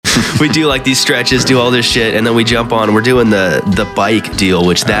we do like these stretches, do all this shit, and then we jump on. We're doing the bike deal,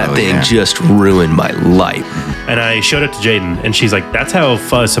 which that thing just ruined my life. And I showed it to Jaden, and she's like, "That's how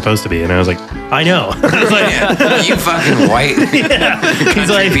pho is supposed to be." And I was like, "I know." I was like, you fucking white He's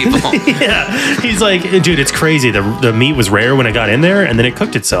like, people. Yeah. He's like, "Dude, it's crazy. The meat was rare when it got in there, and then it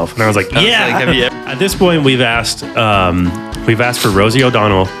cooked itself." And I was like, "Yeah." At this point, we've asked for Rosie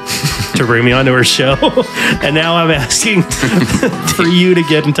O'Donnell to bring me onto her show, and now I'm asking for you to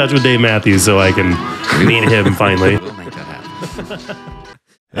get in touch with Dave Matthews so I can meet him finally. We'll make that happen.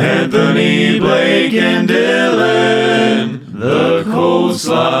 Anthony, Blake, and Dylan, the Cold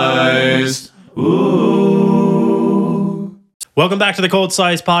Slice. Ooh. Welcome back to the Cold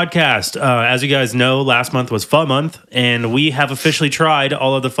Slice podcast. As you guys know, last month was Pho Month, and we have officially tried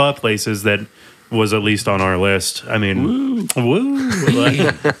all of the pho places that was at least on our list. I mean, woo.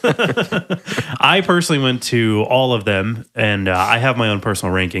 I personally went to all of them, and I have my own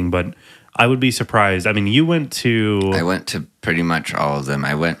personal ranking, but I would be surprised. I mean, you went to... I went to pretty much all of them.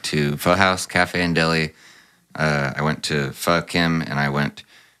 I went to Pho House, Cafe and Deli. I went to Pho Kim, and I went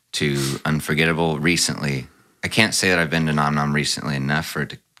to Unforgettable recently. I can't say that I've been to Nom Nom recently enough for it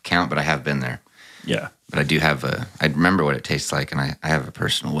to count, but I have been there. Yeah. But I do have I remember what it tastes like, and I have a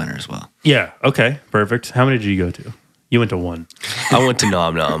personal winner as well. Yeah, okay, perfect. How many did you go to? You went to one. I went to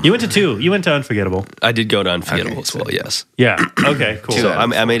Nom Nom. You went to two. You went to Unforgettable. I did go to Unforgettable as well, yes. Yeah, okay, cool. So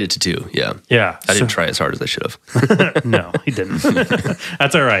I made it to two, yeah. Yeah. I didn't try as hard as I should have. No, he didn't.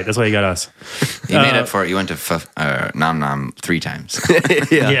 That's all right. That's why you got us. You made up for it. You went to Nom Nom 3 times.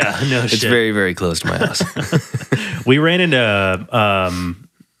 Yeah, no shit. It's very, very close to my house. We ran into...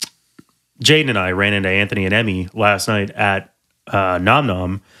 Jaden and I ran into Anthony and Emmy last night at Nom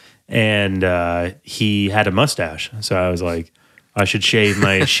Nom, and he had a mustache. So I was like, I should shave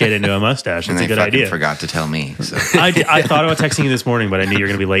my shit into a mustache. That's a good idea. Forgot to tell me. So. I thought about texting you this morning, but I knew you were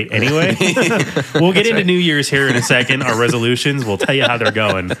going to be late anyway. We'll get into New Year's here in a second. Our resolutions, we'll tell you how they're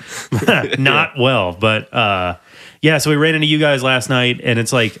going. Not well, but yeah, so we ran into you guys last night, and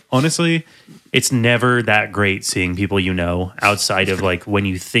it's like, honestly, it's never that great seeing people you know outside of like when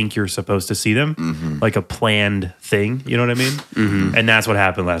you think you're supposed to see them, like a planned thing. You know what I mean? Mm-hmm. And that's what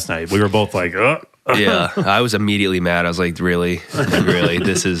happened last night. We were both like, Yeah, I was immediately mad. I was like, really?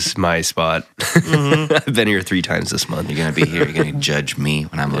 This is my spot. Mm-hmm. I've been here 3 times this month. You're going to be here. You're going to judge me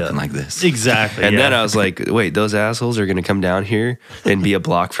when I'm looking like this. Exactly. And then I was like, wait, those assholes are going to come down here and be a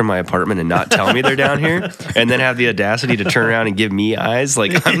block from my apartment and not tell me they're down here? And then have the audacity to turn around and give me eyes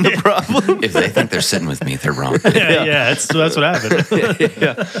like I'm the problem? If they think they're sitting with me, they're wrong. Yeah, that's what happened.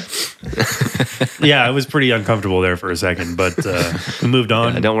 Yeah, it was pretty uncomfortable there for a second, but we moved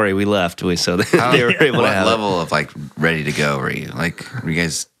on. Yeah, don't worry, we left. So they were able to have level of like ready to go were you? Like, were you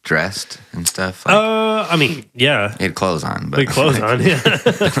guys dressed and stuff? Like, I mean, yeah. You had clothes on. But big clothes like, on, yeah.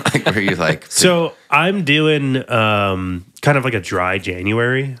 Like, were you like... So I'm doing kind of like a dry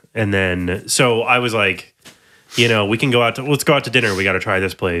January. And then, so I was like, you know, we can let's go out to dinner. We got to try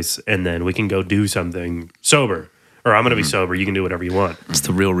this place. And then we can go do something sober. Or I'm going to be sober. You can do whatever you want. It's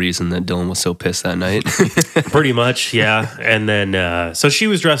the real reason that Dylan was so pissed that night. Pretty much, yeah. And then, so she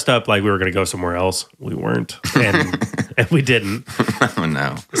was dressed up like we were going to go somewhere else. We weren't. And we didn't. Oh,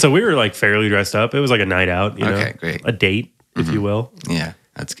 no. So we were like fairly dressed up. It was like a night out, you know? Okay, great. A date, if you will. Yeah,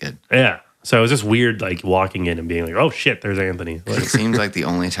 that's good. Yeah. So it was just weird, like walking in and being like, "Oh shit, there's Anthony." Like, it seems like the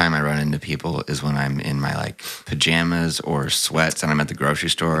only time I run into people is when I'm in my like pajamas or sweats, and I'm at the grocery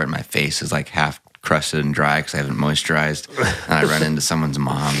store, and my face is like half crusted and dry because I haven't moisturized. And I run into someone's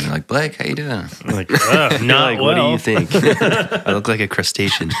mom, and they're like, "Blake, how you doing?" I'm like, not like, well. What do you think? I look like a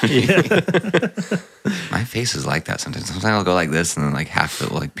crustacean. My face is like that sometimes. Sometimes I'll go like this, and then like half of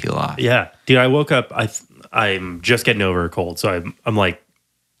it will like peel off. Yeah, dude, I woke up. I'm just getting over a cold, so I'm like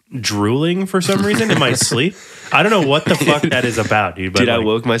drooling for some reason in my sleep. I don't know what the fuck that is about, dude. But Dude, like, I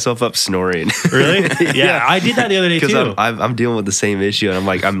woke myself up snoring. Really? Yeah, I did that the other day too. Because I'm dealing with the same issue, and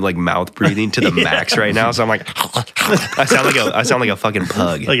I'm like mouth breathing to the max right now. So I'm like, I sound like a fucking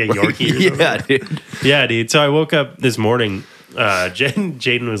pug, like a Yorkie. Or something. Yeah, dude. Yeah, dude. So I woke up this morning.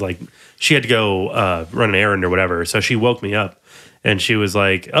 Jaden was like, she had to go run an errand or whatever. So she woke me up. And she was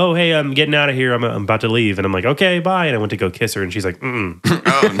like, "Oh, hey, I'm getting out of here. I'm about to leave." And I'm like, "Okay, bye." And I went to go kiss her, and she's like, "Oh,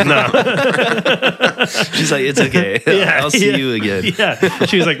 no." She's like, "It's okay. Yeah, I'll see you again." Yeah.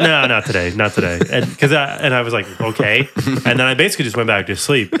 She was like, "No, not today, not today." And I was like, "Okay." And then I basically just went back to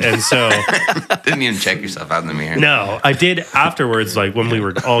sleep. And so didn't even check yourself out in the mirror. No, I did afterwards. Like when we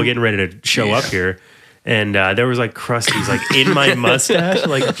were all getting ready to show up here. And there was like crusties like in my mustache,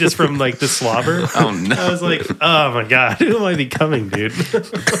 like just from like the slobber. Oh no! I was like, oh my god, who am I becoming, dude?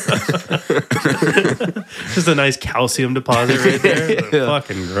 Just a nice calcium deposit right there.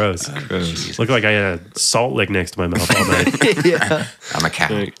 Fucking gross. Looked like I had a salt lick next to my mouth all night. Yeah. I'm a cow.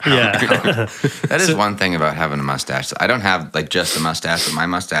 Yeah. That is one thing about having a mustache. I don't have like just a mustache, but my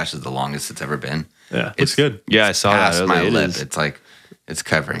mustache is the longest it's ever been. Yeah, it's good. Yeah, I saw that. I Past was my like, it lip. is. It's like it's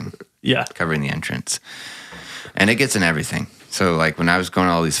covering Yeah. the entrance, and it gets in everything. So like when I was going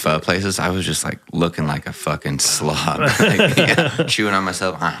to all these pho places, I was just like looking like a fucking slob, like, chewing on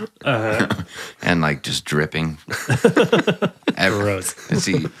myself, and like just dripping. Gross.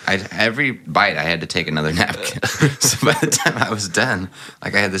 See, every bite I had to take another napkin. So by the time I was done,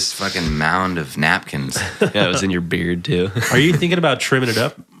 like I had this fucking mound of napkins. Yeah, it was in your beard too. Are you thinking about trimming it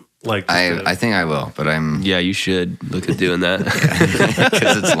up? Like I think I will, but I'm Yeah, you should look at doing that.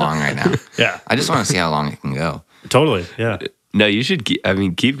 because it's long right now. yeah, I just want to see how long it can go. totally. Yeah. No, you should.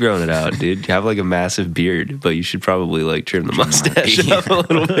 Keep growing it out, dude. Have like a massive beard, but you should probably like trim the mustache up a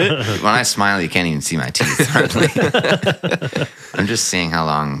little bit. When I smile, you can't even see my teeth hardly. I'm just seeing how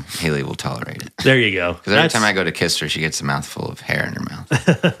long Haley will tolerate it. There you go. Because every time I go to kiss her, she gets a mouthful of hair in her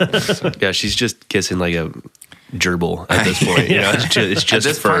mouth. Yeah, she's just kissing like a gerbil at this point. You know, it's just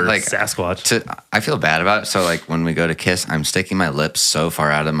this for point, like, Sasquatch. I feel bad about it. So like when we go to kiss, I'm sticking my lips so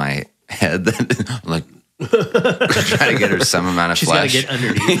far out of my head that I'm like trying to get her some amount of She's got to flesh. get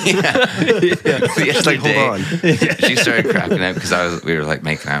underneath. She's like, hold on. She started cracking up because we were like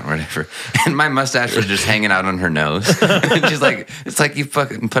making out or whatever, and my mustache was just hanging out on her nose. And she's like, "It's like you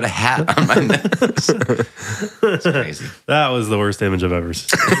fucking put a hat on my nose." It's crazy. That was the worst image I've ever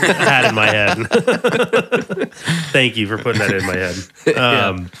had in my head. Thank you for putting that in my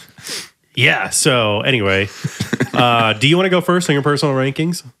head. Yeah. So anyway, do you want to go first on your personal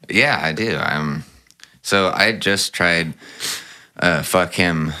rankings? Yeah, I do. So I just tried Fuck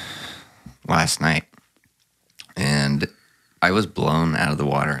Him last night, and I was blown out of the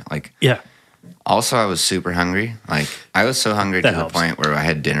water. Like, Yeah. also I was super hungry. Like, I was so hungry That to helps. the point where I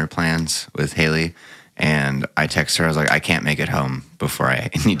had dinner plans with Haley, and I texted her. I was like, I can't make it home before I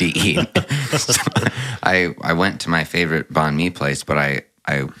need to eat. So I went to my favorite banh mi place, but I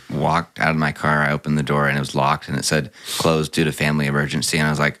walked out of my car, I opened the door, and it was locked, and it said closed due to family emergency. And I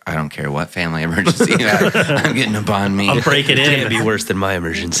was like, I don't care what family emergency you have. I'm getting a banh mi. I'll break it Can't in. be worse than my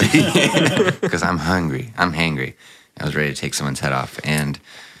emergency. Because I'm hungry. I'm hangry. I was ready to take someone's head off. And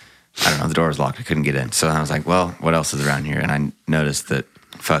I don't know, the door was locked. I couldn't get in. So I was like, well, what else is around here? And I noticed that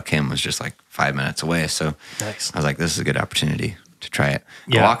Fuck Him was just like 5 minutes away. So Nice. I was like, this is a good opportunity to try it.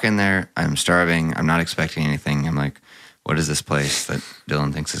 Yeah. I walk in there. I'm starving. I'm not expecting anything. I'm like, what is this place that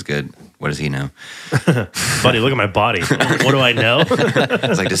Dylan thinks is good? What does he know? Buddy, look at my body. What do I know? I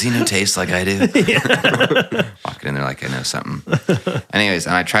was like, does he know taste like I do? Walking in there like I know something. Anyways,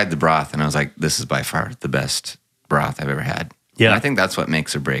 and I tried the broth, and I was like, this is by far the best broth I've ever had. Yeah. And I think that's what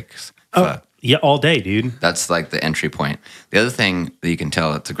makes or breaks Oh, pho. yeah, all day, dude. That's like the entry point. The other thing that you can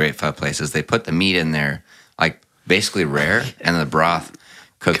tell it's a great pho place is they put the meat in there, like basically rare, and the broth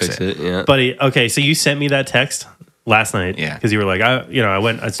cooks it. Yeah. Buddy, okay, so you sent me that text last night. Yeah. Because you were like,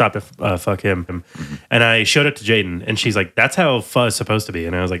 I stopped to Fuck Him. And I showed it to Jaden, and she's like, that's how pho is supposed to be.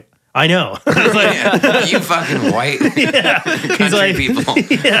 And I was like, I know. Yeah, you fucking white country like- people.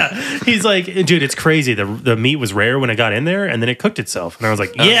 Yeah. He's like, dude, it's crazy. The meat was rare when it got in there, and then it cooked itself. And I was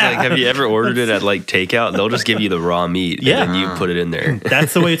like, I was yeah. like, have you ever ordered it at like takeout? They'll just give you the raw meat, Yeah. and then you put it in there.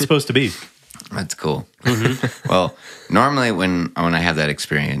 That's the way it's supposed to be. That's cool. Well, normally when I have that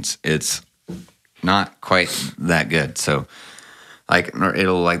experience, it's not quite that good. So, like,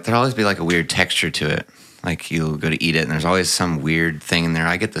 it'll like there'll always be like a weird texture to it. Like you'll go to eat it, and there's always some weird thing in there.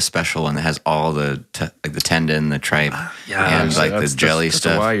 I get the special one that has all the like the tendon, the tripe, and like the jelly that's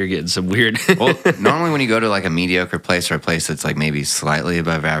stuff. why you're getting some weird. Well, normally when you go to like a mediocre place or a place that's like maybe slightly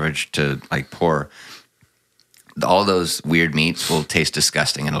above average to like poor, all those weird meats will taste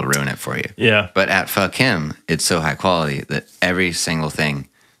disgusting and it'll ruin it for you. Yeah. But at Fuck Him, it's so high quality that every single thing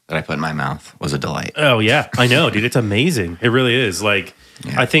that I put in my mouth was a delight. Oh yeah, I know, dude. It's amazing. It really is. Like,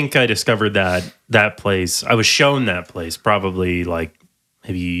 Yeah. I think I discovered that place. I was shown that place probably like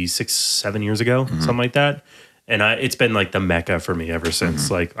maybe 6-7 years ago, something like that. And it's been like the mecca for me ever since.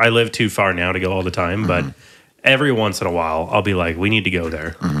 Like, I live too far now to go all the time, but every once in a while, I'll be like, we need to go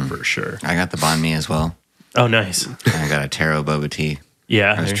there for sure. I got the banh mi as well. Oh, nice. I got a taro boba tea.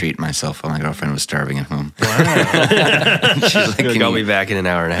 Yeah. I was treating myself while my girlfriend was starving at home. She's like, I'll be back in an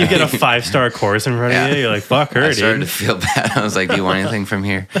hour and a You half. get a 5-star course in front of you. You're like, fuck her, I started dude. to feel bad. I was like, do you want anything from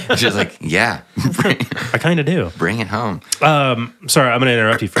here? She was like, yeah, I kind of do. bring it home. Sorry, I'm going to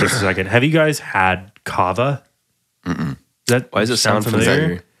interrupt you for just a second. Have you guys had kava? Mm-mm. That Why does it sound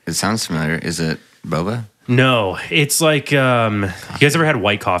familiar? It sounds familiar. Is it boba? No, it's like, you guys ever had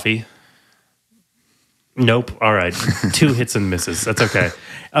white coffee? Nope. All right. 2 hits and misses. That's okay.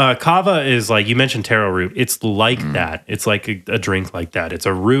 Kava is like, you mentioned taro root. It's like that. It's like a drink like that. It's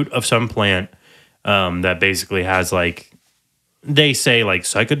a root of some plant that basically has like, they say like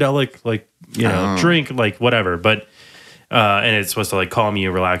psychedelic, like, you know, drink, like whatever. But, and it's supposed to like calm you,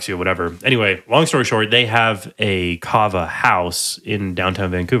 relax you, whatever. Anyway, long story short, they have a kava house in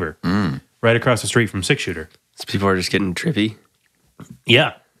downtown Vancouver, right across the street from Six Shooter. So people are just getting trippy.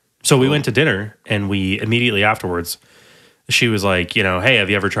 Yeah. So we went to dinner, and we immediately afterwards, she was like, you know, hey, have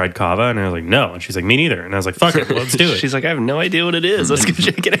you ever tried kava? And I was like, no. And she's like, me neither. And I was like, fuck it, let's do it. She's like, I have no idea what it is. Let's go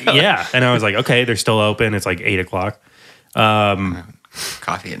check it out. Yeah. And I was like, okay, they're still open. It's like 8:00.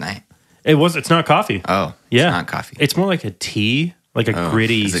 Coffee at night. It's not coffee. Oh, Yeah. It's not coffee. It's more like a tea, like a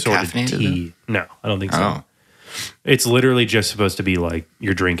gritty is it sort of caffeinated tea. No, I don't think so. Oh, It's literally just supposed to be like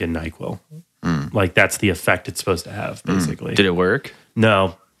you're drinking NyQuil. Like that's the effect it's supposed to have, basically. Did it work?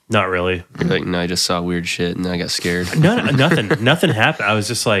 No, not really. You're like, no, I just saw weird shit and then I got scared. Nothing happened. I was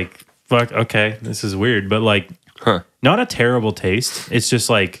just like, fuck, okay, this is weird. But like, not a terrible taste. It's just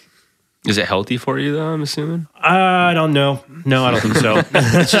like, Is it healthy for you though, I'm assuming? I don't know. No, I don't think so.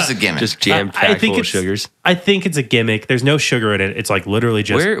 it's just a gimmick. Just jam I packed think full of it's- sugars. I think it's a gimmick. There's no sugar in it. It's like literally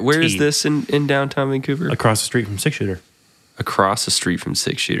just Where is tea. this in downtown Vancouver? Across the street from Six Shooter. Across the street from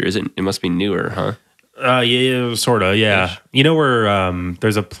Six Shooter. It must be newer, huh? Yeah, sort of. Yeah. You know where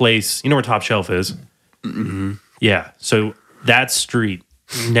there's a place, you know where Top Shelf is? Mm-hmm. Yeah. So that street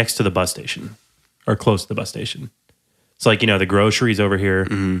next to the bus station or close to the bus station. It's like, you know, the groceries over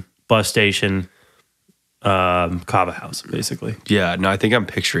here, bus station, Kava House, basically. Yeah, no, I think I'm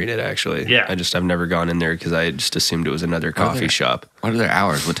picturing it actually. Yeah. I've never gone in there because I just assumed it was another coffee shop. What are their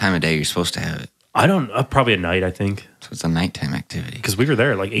hours? What time of day you're supposed to have it? I don't, probably at night, I think. So it's a nighttime activity. Because we were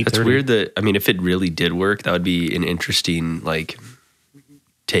there at like 8:30. That's weird that, I mean, if it really did work, that would be an interesting, like,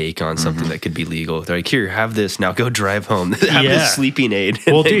 take on something that could be legal. They're like, here, have this. Now go drive home. have Yeah. this sleeping aid.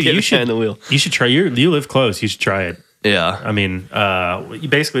 and Well, then dude, get you behind should, the wheel. you should try. You live close. You should try it. Yeah. I mean, you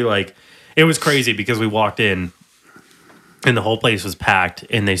basically like, it was crazy because we walked in and the whole place was packed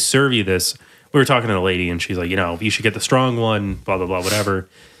and they serve you this. We were talking to the lady and she's like, you know, you should get the strong one, blah, blah, blah, whatever.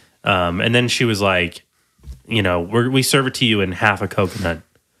 And then she was like, you know, we serve it to you in half a coconut.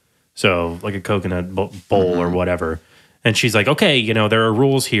 So like a coconut bowl or whatever. And she's like, okay, you know, there are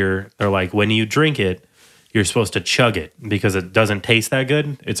rules here. They're like, when you drink it, you're supposed to chug it because it doesn't taste that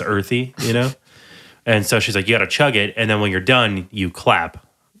good. It's earthy, you know? And so she's like, you got to chug it. And then when you're done, you clap.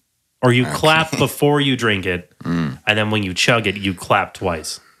 Or you clap before you drink it. And then when you chug it, you clap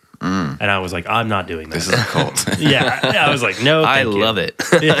twice. And I was like, I'm not doing that. This is a cult. Yeah. I was like, no, I thank you. love it.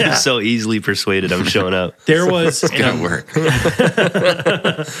 Yeah. I'm so easily persuaded I'm showing up. There was, It's gonna work.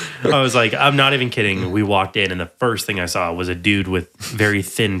 I was like, I'm not even kidding. We walked in and the first thing I saw was a dude with very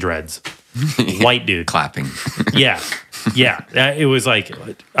thin dreads. White dude. Clapping. Yeah. Yeah. It was like,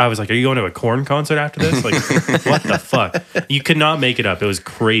 I was like, are you going to a Korn concert after this? Like, what the fuck? You could not make it up. It was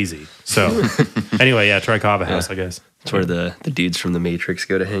crazy. So, anyway, yeah, try Kava House, I guess. It's where the dudes from the Matrix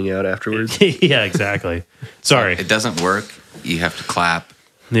go to hang out afterwards. Yeah, exactly. Sorry. It doesn't work. You have to clap.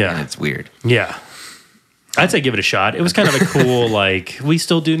 Yeah. And it's weird. Yeah. I'd say give it a shot. It was kind of a cool, like, we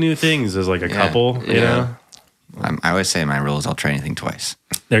still do new things as like a couple, you know? I always say in my rules, I'll try anything twice.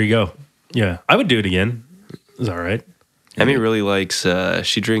 There you go. Yeah. I would do it again. It was all right. Emmy really likes,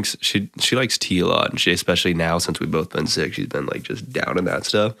 she likes tea a lot. And she, especially now since we've both been sick, she's been like just down in that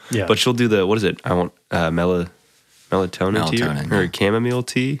stuff. Yeah. But she'll do what is it? I want melatonin tea Melatonin, or yeah. chamomile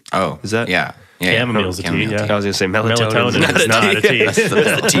tea. Oh, Is that? Yeah. Yeah. Chamomile's a tea, Chamomile yeah. I was going to say melatonin, Melatonin is not a tea.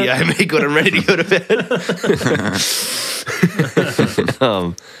 That's the tea I make when I'm ready to go to bed.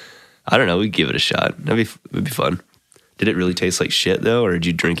 I don't know. We'd give it a shot. It'd be fun. Did it really taste like shit though, or did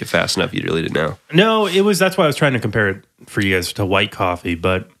you drink it fast enough you really didn't know? No, that's why I was trying to compare it for you guys to white coffee.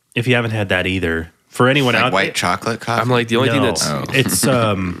 But if you haven't had that either, for anyone Like out white chocolate coffee. I'm like the only thing that's. it's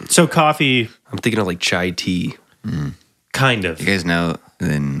so coffee, I'm thinking of like chai tea. kind of. You guys know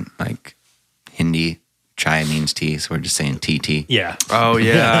in like Hindi, chai means tea, so we're just saying TT. Yeah, Oh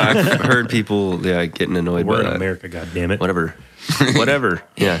yeah, I've heard people getting annoyed we're by in that. America, goddammit. Whatever.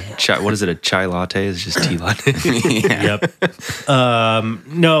 Yeah. Chai, what is it? A chai latte? It's just tea latte. Yep.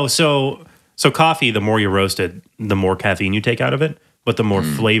 No, so coffee, the more you roast it, the more caffeine you take out of it. but the more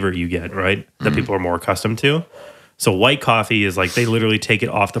flavor you get, right? That people are more accustomed to. So white coffee is like they literally take it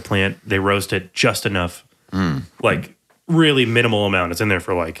off the plant, they roast it just enough, like really minimal amount. It's in there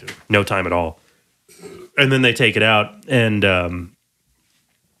for like no time at all. And then they take it out and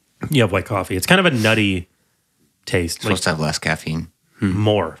you have white coffee. It's kind of a nutty taste. Supposed to have less caffeine.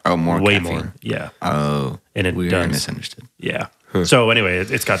 More. Oh, more way caffeine. more. Yeah. Oh, And it weird. does. I misunderstood. Yeah. So anyway,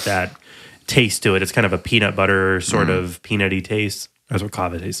 it's got that taste to it. It's kind of a peanut butter sort of peanutty taste. That's what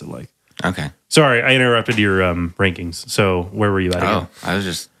kava tasted like. Okay. Sorry, I interrupted your rankings. So where were you at? Oh, Again? I was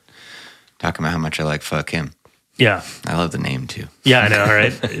just talking about how much I like Fuck Him. Yeah. I love the name too. Yeah, I know,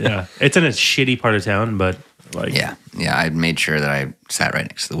 right? Yeah. It's in a shitty part of town, but like Yeah. I made sure that I sat right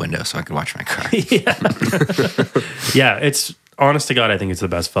next to the window so I could watch my car. Yeah, it's honest to God, I think it's the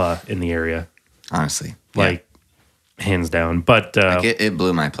best pho in the area. Honestly. Like hands down. But Like it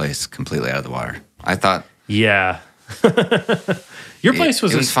blew my place completely out of the water. I thought yeah. Your place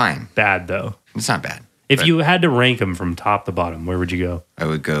it was fine. bad though. It's not bad. If but you had to rank them from top to bottom, where would you go? I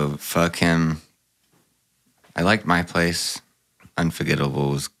would go Fuck Him. I liked my place. Unforgettable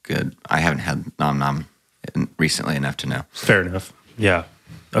was good. I haven't had Nom Nom recently enough to know. Fair enough. Yeah.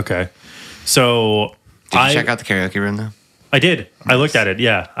 Okay. So Did you check out the karaoke room though? I did. I looked at it.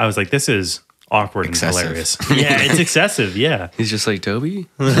 Yeah. I was like, this is awkward Excessive. and hilarious. Yeah, it's excessive. Yeah. He's just like, Toby?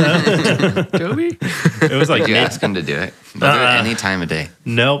 Toby? It was like, Did you ask him to do it? They'll do it any time of day.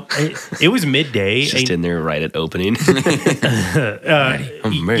 nope. It was midday. Just in there right at opening. You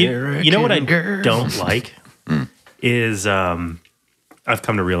know what I don't like is I've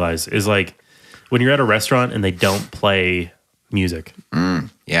come to realize is like when you're at a restaurant and they don't play music.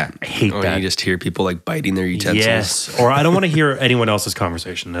 Yeah. I hate Oh, that. you just hear people like biting their utensils. Yes. Or I don't want to hear anyone else's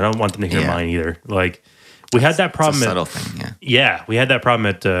conversation. I don't want them to hear Yeah. mine either. Like we had that It's a problem. subtle thing, yeah. Yeah, we had that problem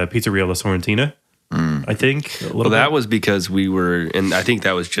at Pizzeria La Sorrentina. I think a little Well, that bit. was because we were, and I think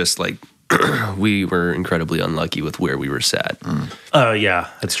that was just like, we were incredibly unlucky with where we were sat. Yeah,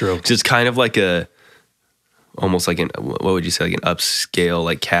 that's true. It's kind of like almost like what would you say, like an upscale,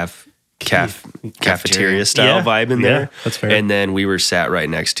 like cafeteria style Yeah, vibe in yeah, there. that's fair. And then we were sat right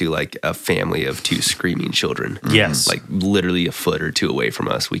next to like a family of 2 screaming children. Yes. Like literally a foot or 2 away from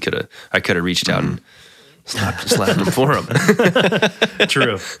us. I could have reached out and slapped them for them.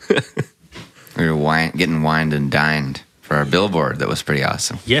 True. We were getting wined and dined for our billboard. That was pretty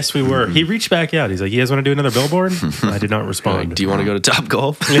awesome. Yes, we were. He reached back out. He's like, "You guys want to do another billboard?" I did not respond. Like, do you want to go to Top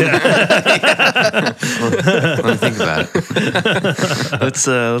Golf? Let me think about it.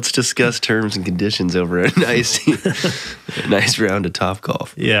 Let's discuss terms and conditions over a nice round of Top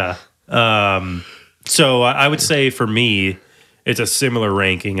Golf. Yeah. So I would say for me, it's a similar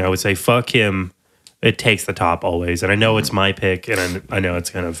ranking. I would say fuck him. It takes the top always, and I know it's my pick, and I know it's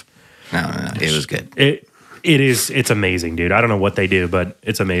kind of No, it was good. it's amazing, dude. I don't know what they do, but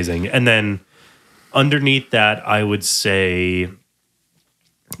it's amazing. And then underneath that, I would say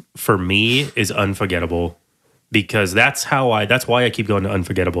for me is Unforgettable, because that's why I keep going to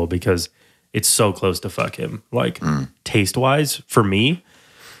Unforgettable, because it's so close to fuck him, like taste wise for me.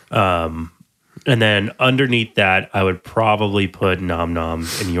 And then underneath that, I would probably put Nom Nom,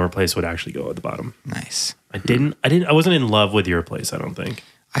 and Your Place would actually go at the bottom. Nice. I wasn't in love with Your Place, I don't think.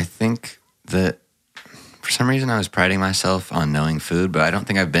 I think that for some reason I was priding myself on knowing food, but I don't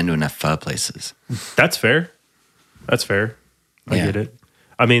think I've been to enough pho places. That's fair. That's fair. I Yeah. get it.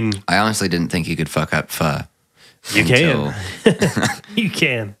 I mean, I honestly didn't think you could fuck up pho. you until can. You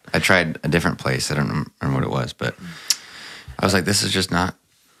can. I tried a different place. I don't remember what it was, but I was like, this is just not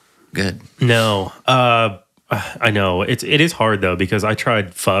good. No. I know. It is hard though, because I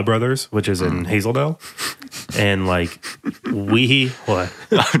tried Pho Brothers, which is in Hazeldale. And like what?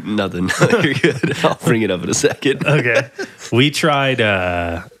 Nothing. You're good. I'll bring it up in a second. Okay. We tried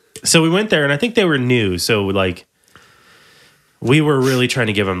so we went there, and I think they were new, so like we were really trying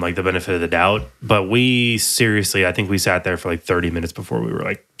to give them like the benefit of the doubt, but I think we sat there for like 30 minutes before we were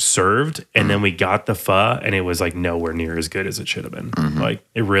like served, and then we got the pho, and it was like nowhere near as good as it should have been. Like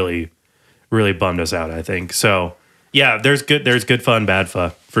it really bummed us out, I think. So yeah, there's good pho and bad pho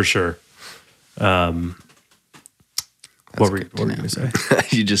for sure. What were you going to say?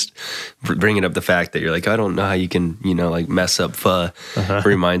 You just bringing up the fact that you're like, I don't know how you can, like mess up pho.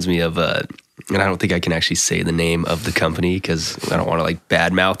 Reminds me of, and I don't think I can actually say the name of the company because I don't want to like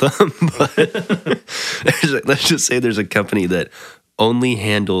badmouth them. But let's just say there's a company that only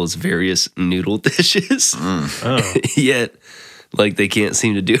handles various noodle dishes. Yet, like they can't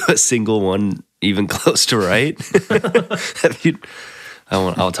seem to do a single one even close to right.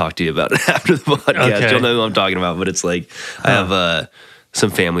 I'll talk to you about it after the podcast. Okay. You'll know who I'm talking about, but it's like I have some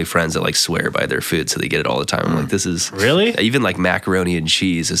family friends that like swear by their food, so they get it all the time. I'm like, this is Really? even like macaroni and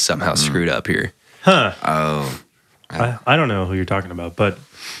cheese is somehow screwed up here. Huh. Oh, I don't know who you're talking about, but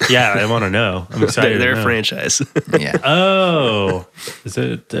yeah, I want to know. I'm excited. They're to a know. franchise. yeah. Oh, is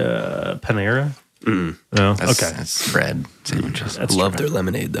it Panera? No. Okay. That's bread sandwiches. Love their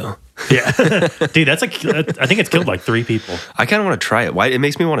lemonade though. Yeah, dude, that's like I think it's killed like 3 people. I kind of want to try it. Why? It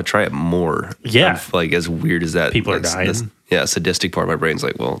makes me want to try it more. Yeah. Like as weird as that. People are like, dying. Yeah, sadistic part of my brain's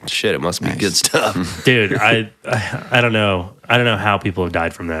like, well, shit, it must be good stuff. Dude, I don't know. I don't know how people have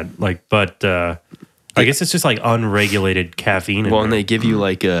died from that. Like, but I guess it's just like unregulated caffeine. Well, and they give you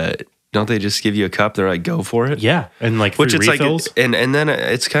like don't they just give you a cup? They're like, go for it. yeah, and like Which free it's refills. like, and then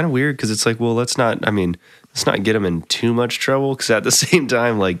it's kind of weird because it's like, well, let's not get them in too much trouble because at the same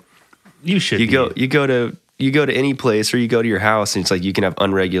time, like you should you go to any place or you go to your house and it's like you can have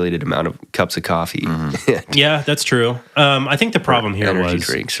unregulated amount of cups of coffee, Yeah, that's true. I think the problem here energy was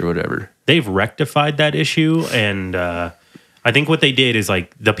drinks or whatever. they've rectified that issue, and I think what they did is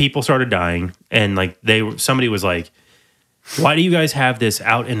like the people started dying, and like somebody was like, why do you guys have this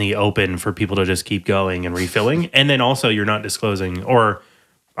out in the open for people to just keep going and refilling? And then also you're not disclosing, or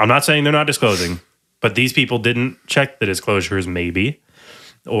I'm not saying they're not disclosing, but these people didn't check the disclosures maybe,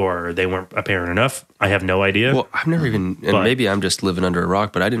 or they weren't apparent enough. I have no idea. Well, I've never even, and But- maybe I'm just living under a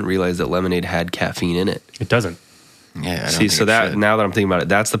rock, but I didn't realize that lemonade had caffeine in it. It doesn't. Yeah. I don't See, think so it that should. now that I'm thinking about it,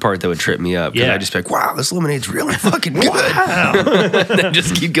 that's the part that would trip me up. Because Yeah. I'd just be like, wow, this lemonade's really fucking good. and then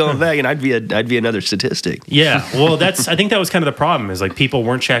just keep going back, and I'd be another statistic. Yeah, well, I think that was kind of the problem is like people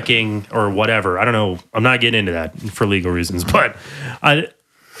weren't checking or whatever. I don't know. I'm not getting into that for legal reasons, but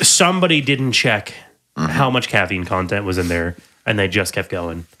somebody didn't check how much caffeine content was in there, and they just kept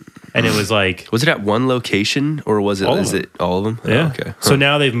going. And it was like, Was it at one location or was it? All of Is them. it all of them? yeah. Oh, okay. So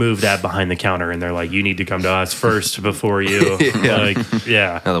now they've moved that behind the counter, and they're like, you need to come to us first before you. Like,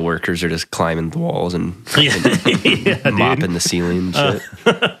 yeah. Now the workers are just climbing the walls and Yeah, dude. mopping the ceiling and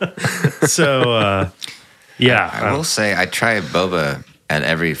shit. So, yeah. I will say I try boba at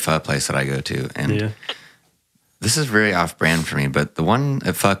every pho place that I go to, and Yeah. this is very off-brand for me. But the one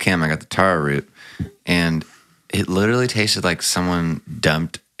at Pho Kim, I got the taro root, and it literally tasted like someone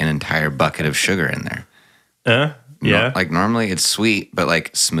dumped an entire bucket of sugar in there. Yeah. Like normally it's sweet, but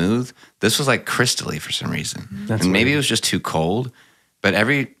like smooth. This was like crystally for some reason. That's and maybe weird. it was just too cold. But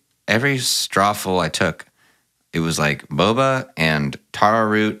every strawful I took, it was like boba and taro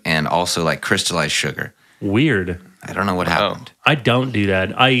root and also like crystallized sugar. Weird. I don't know what happened. I don't do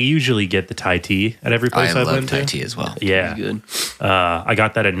that. I usually get the Thai tea at every place I I've love been Thai to. tea as well. Yeah. Good. I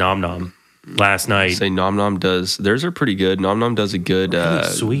got that at Nom Nom last night. Say Nom Nom does. Theirs are pretty good. Nom Nom does a good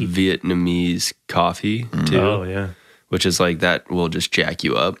sweet. Vietnamese coffee too, Oh, yeah. which is like that will just jack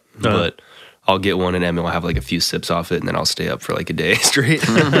you up. But I'll get one and Emmy will have like a few sips off it, and then I'll stay up for like a day straight.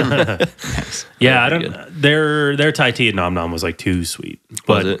 Yeah, I That'd be don't. Their Thai tea at Nom Nom was like too sweet.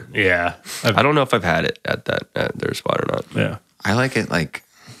 But Was it? yeah, I don't know if I've had it at their spot or not. yeah. I like it like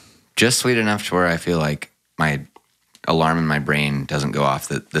just sweet enough to where I feel like my alarm in my brain doesn't go off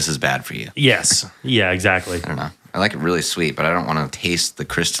that this is bad for you. Yes. Yeah. Exactly. I don't know. I like it really sweet, but I don't want to taste the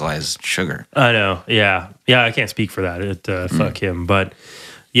crystallized sugar. I know. Yeah. Yeah. I can't speak for that. Fuck him. But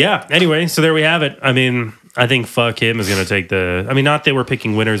yeah. Anyway, so there we have it. I mean, I think fuck him is going to take the. I mean, not that we're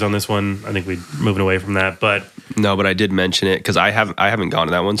picking winners on this one. I think we're moving away from that. But No, but I did mention it because I haven't gone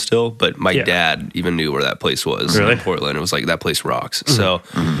to that one still. But my Yeah. dad even knew where that place was Really? in Portland. It was like that place rocks. So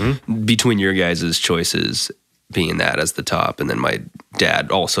between your guys' choices being that as the top, and then my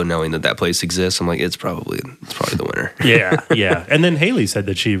dad also knowing that place exists, I'm like, it's probably the winner. yeah. Yeah. And then Haley said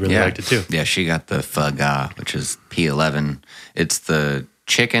that she really liked it too. Yeah, she got the pho ga, which is P11. It's the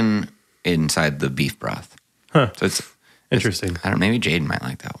chicken inside the beef broth. Huh. So it's Interesting. I don't know, maybe Jade might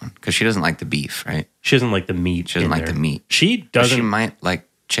like that one because she doesn't like the beef, right? She doesn't like the meat. She doesn't in like there. the meat. She But doesn't. She might like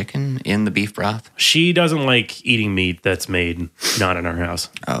chicken in the beef broth. She doesn't like eating meat that's made not in our house.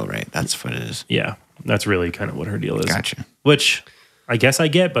 Oh, right. That's what it is. Yeah, that's really kind of what her deal is. Gotcha. Which I guess I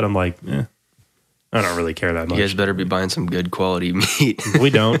get, but I'm like, I don't really care that much. You guys better be buying some good quality meat. We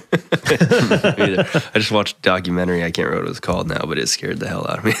don't. I just watched a documentary. I can't remember what it was called now, but it scared the hell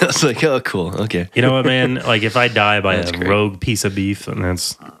out of me. I was like, oh, cool. Okay. You know what, man? Like if I die by That's a great. rogue piece of beef, and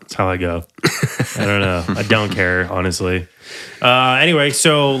that's how I go. I don't know. I don't care, honestly. Anyway,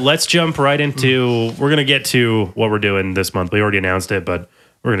 so let's jump right into. We're gonna get to what we're doing this month. We already announced it, but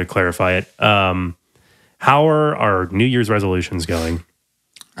we're gonna clarify it. How are our New Year's resolutions going?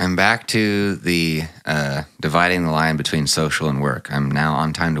 I'm back to the dividing the line between social and work. I'm now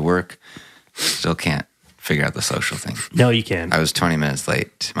on time to work. Still can't figure out the social thing. No, you can't. I was 20 minutes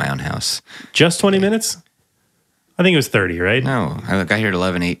late to my own house. Just 20 minutes? I think it was 30, right? No, I got here at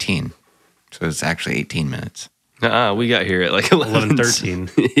 11:18, so it's actually 18 minutes. We got here at like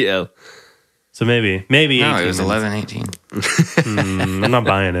 11:13. Yeah. So maybe. No, 18 it was minutes. 11:18. I'm not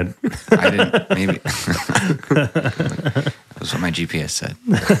buying it. I didn't. Maybe that's what my GPS said.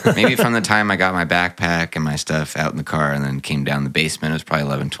 Maybe from the time I got my backpack and my stuff out in the car and then came down the basement, it was probably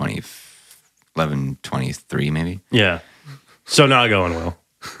 11:23, maybe. Yeah. So not going well.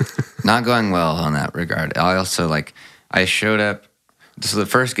 Not going well on that regard. I also I showed up. So the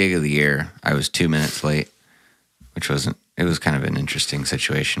first gig of the year, I was 2 minutes late, which wasn't. It was kind of an interesting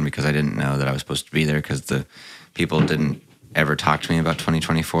situation because I didn't know that I was supposed to be there because the people didn't ever talk to me about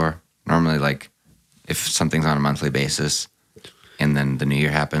 2024. Normally, if something's on a monthly basis and then the new year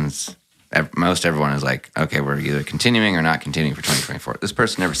happens, most everyone is like, okay, we're either continuing or not continuing for 2024. This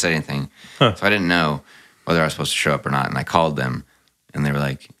person never said anything, so I didn't know whether I was supposed to show up or not. And I called them, and they were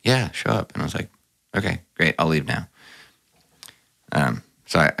like, yeah, show up. And I was like, okay, great, I'll leave now.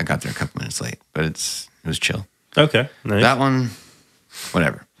 So I got there a couple minutes late, but it was chill. Okay. Nice. That one,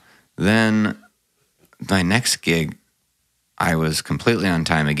 whatever. Then my next gig, I was completely on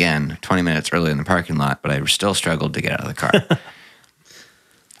time again, 20 minutes early in the parking lot, but I still struggled to get out of the car.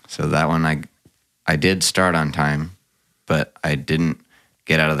 So that one, I did start on time, but I didn't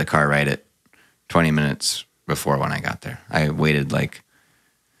get out of the car right at 20 minutes before when I got there. I waited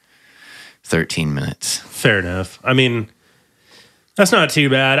 13 minutes. Fair enough. I mean, that's not too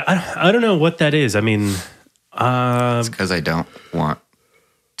bad. I don't know what that is. I mean, It's because I don't want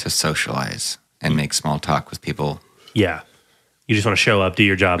to socialize and make small talk with people. Yeah. You just want to show up, do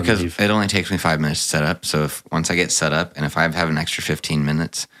your job, Because and leave. it only takes me 5 minutes to set up. So once I get set up and if I have an extra 15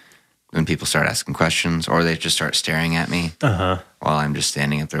 minutes, then people start asking questions or they just start staring at me while I'm just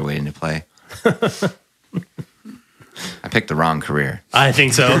standing up there waiting to play. I picked the wrong career. I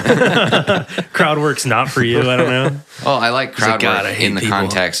think so. Crowd work's not for you. I don't know. Well, I like crowd God, I work hate in the people.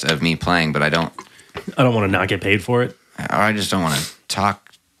 context of me playing, but I don't want to not get paid for it. I just don't want to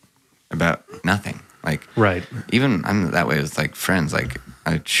talk about nothing. Right. Even I'm that way with friends. I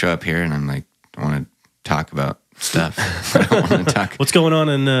show up here and I'm I want to talk about stuff. I don't want to talk. What's going on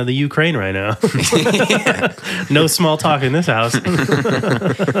in the Ukraine right now? No small talk in this house.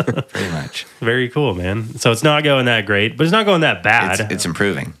 Pretty much. Very cool, man. So it's not going that great, but it's not going that bad. It's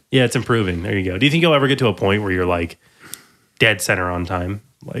improving. Yeah, it's improving. There you go. Do you think you'll ever get to a point where you're dead center on time?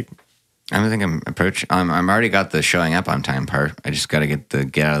 I don't think I'm approaching. I'm already got the showing up on time part. I just got to get the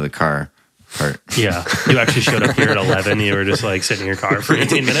get out of the car part. Yeah. You actually showed up here at 11. You were just sitting in your car for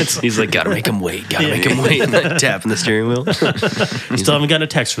 18 minutes. He's like, gotta make him wait. Gotta make him wait. And tapping the steering wheel. Still haven't gotten a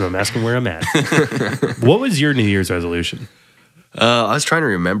text from him asking where I'm at. What was your New Year's resolution? I was trying to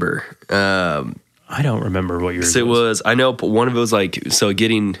remember. I don't remember what yours was. I know one of it was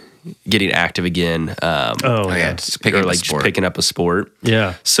getting active again. Just picking up a sport. Just picking up a sport.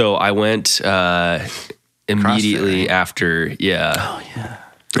 Yeah. So I went immediately CrossFit, right? after. Yeah. Oh yeah.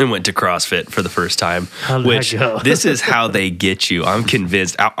 And went to CrossFit for the first time. How'd that go? This is how they get you. I'm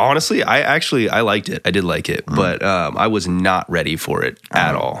convinced. Honestly, I liked it. I did like it, but I was not ready for it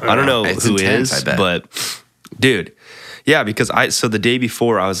at all. I don't know It's who intense, is, I bet. but dude, yeah, because so the day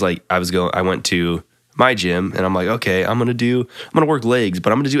before I went to my gym and I'm like, okay, I'm gonna work legs,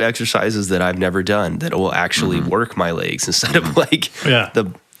 but I'm gonna do exercises that I've never done that will actually work my legs instead of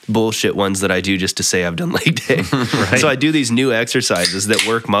the bullshit ones that I do just to say I've done leg day. Right. So I do these new exercises that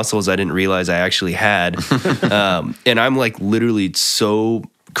work muscles I didn't realize I actually had. And I'm literally so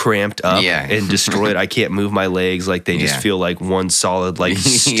cramped up and destroyed. I can't move my legs. They just feel like one solid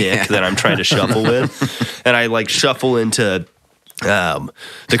stick that I'm trying to shuffle with. And I shuffle into the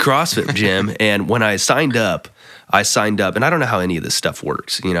CrossFit gym. And when I signed up, and I don't know how any of this stuff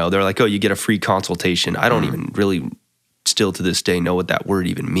works. They're like, oh, you get a free consultation. I don't even really still to this day know what that word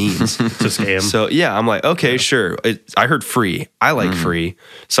even means. It's a scam. So yeah, I'm like, okay, sure. I heard free. I like free.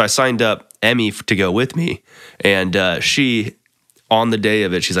 So I signed up Emmy to go with me. And she, on the day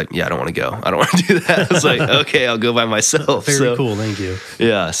of it, she's like, yeah, I don't want to go. I don't want to do that. I was like, okay, I'll go by myself. Very cool. Thank you.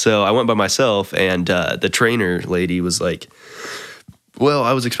 Yeah. So I went by myself and the trainer lady was like, well,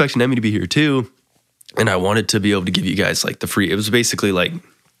 I was expecting Emmy to be here too. And I wanted to be able to give you guys the free, it was basically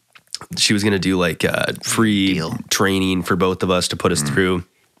she was going to do free training for both of us to put us through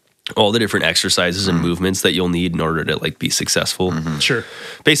all the different exercises and movements that you'll need in order to be successful. Sure.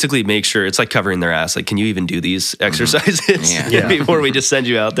 Basically make sure it's covering their ass. Can you even do these exercises Yeah. before we just send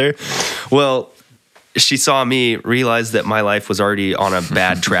you out there? Well, she saw me, realized that my life was already on a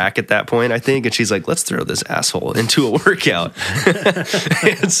bad track at that point, I think. And she's like, let's throw this asshole into a workout.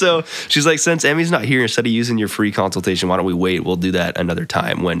 And so she's like, since Emmy's not here, instead of using your free consultation, why don't we wait? We'll do that another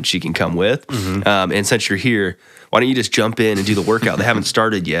time when she can come with. And since you're here, why don't you just jump in and do the workout? They haven't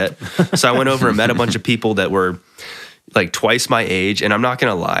started yet. So I went over and met a bunch of people that were like twice my age. And I'm not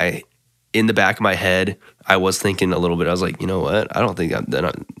going to lie, in the back of my head, I was thinking a little bit. I was like, you know what? I don't think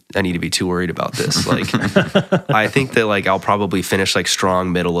I need to be too worried about this. Like, I think that like I'll probably finish like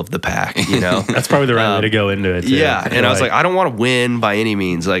strong middle of the pack. You know, that's probably the right way to go into it. Too. Yeah, and I was like, I don't want to win by any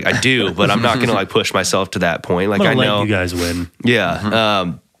means. Like I do, but I'm not gonna like push myself to that point. Like I know let you guys win.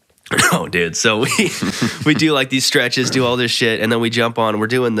 Yeah. No, dude. So we do like these stretches, do all this shit, and then we jump on. We're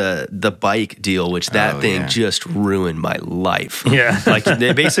doing the bike deal, which that thing just ruined my life. Yeah, like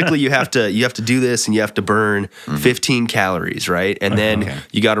basically you have to do this and you have to burn 15 calories, right? And then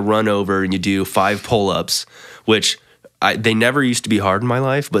you got to run over and you do 5 pull-ups, which they never used to be hard in my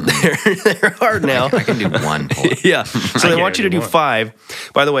life, but they're hard now. I can do 1 pull-up. Yeah. So they want you to do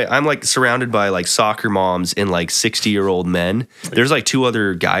 5. By the way, I'm like surrounded by like soccer moms and like 60-year-old men. There's like 2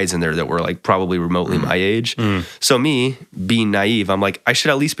 other guys in there that were like probably remotely my age. So me being naive, I'm like, I should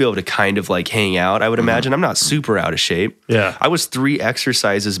at least be able to kind of like hang out. I would imagine I'm not super out of shape. Yeah. I was 3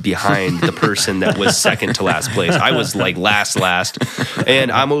 exercises behind the person that was second to last place. I was like last.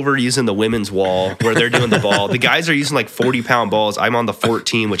 And I'm over using the women's wall where they're doing the ball. The guys are using like 40-pound balls. I'm on the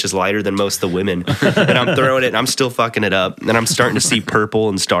 14, which is lighter than most of the women. And I'm throwing it and I'm still fucking it up. And I'm starting to see purple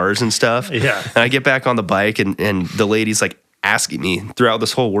and stars and stuff. Yeah. And I get back on the bike and the lady's like asking me throughout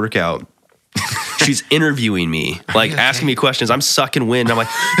this whole workout. She's interviewing me, like asking me questions. I'm sucking wind. I'm like,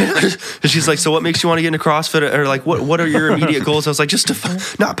 and she's like, so what makes you want to get into CrossFit? Or like, what are your immediate goals? I was like, just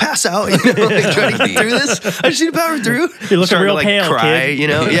to not pass out, you know, like trying to get through this. I just need to power through. You look real like pale, cry, kid. you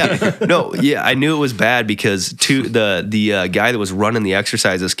know? Yeah. No, yeah. I knew it was bad because the guy that was running the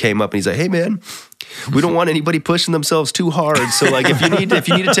exercises came up and he's like, hey man, we don't want anybody pushing themselves too hard. So like if you need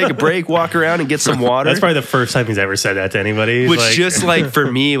to take a break, walk around and get some water. That's probably the first time he's ever said that to anybody. Which just like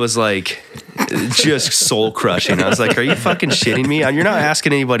for me was like just soul crushing. I was like, are you fucking shitting me? You're not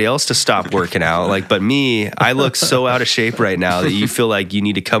asking anybody else to stop working out. Like, but me, I look so out of shape right now that you feel like you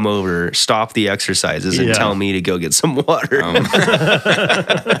need to come over, stop the exercises and tell me to go get some water. Oh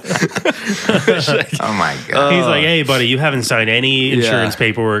my God. He's like, hey buddy, you haven't signed any insurance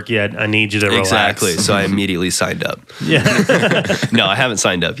paperwork yet. I need you to relax. Exactly. So I immediately signed up. Yeah. No, I haven't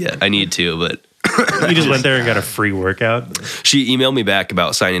signed up yet. I need to, but you just went there and got a free workout. She emailed me back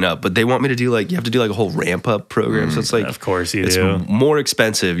about signing up, but they want me to do like, you have to do like a whole ramp up program. So it's like, of course you it's do. more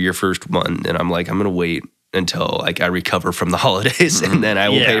expensive your first one. And I'm like, I'm going to wait until like I recover from the holidays and then I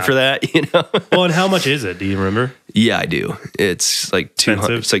will pay for that, you know? Well, and how much is it? Do you remember? Yeah, I do. It's like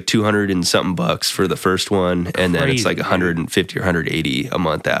 200, it's like 200 and something bucks for the first one. And then it's like 150 or 180 a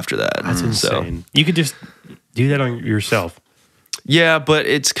month after that. That's insane. You could just do that on yourself. Yeah, but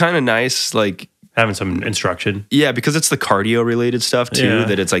it's kind of nice. Like, having some instruction. Yeah, because it's the cardio related stuff too,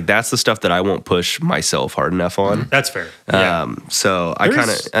 that it's like, that's the stuff that I won't push myself hard enough on. That's fair. So I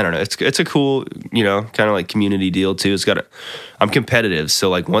don't know. It's a cool, you know, kind of like community deal too. I'm competitive. So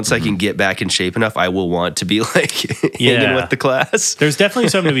like once I can get back in shape enough, I will want to be like hanging with the class. There's definitely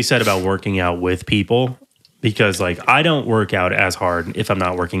something to be said about working out with people. Because like I don't work out as hard if I'm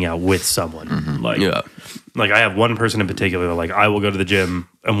not working out with someone. Like I have one person in particular that like I will go to the gym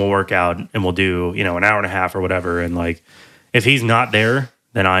and we'll work out and we'll do, you know, an hour and a half or whatever. And like if he's not there,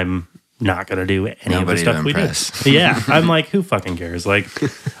 then I'm not gonna do any of the stuff we do. Yeah. I'm like, who fucking cares? Like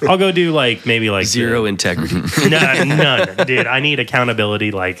I'll go do like maybe like zero integrity. None. Dude, I need accountability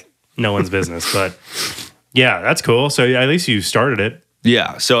like no one's business. But yeah, that's cool. So at least you started it.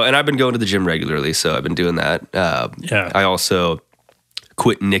 Yeah. So, and I've been going to the gym regularly, so I've been doing that. I also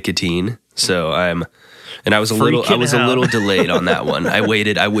quit nicotine, so I was a little delayed on that one. I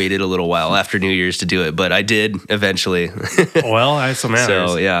waited a little while after New Year's to do it, but I did eventually. Well, I have some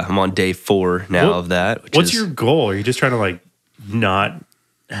matters. So yeah, I'm on day 4 now of that. What's your goal? Are you just trying to like not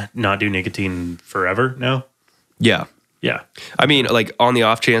do nicotine forever now? Yeah. Yeah. I mean, like on the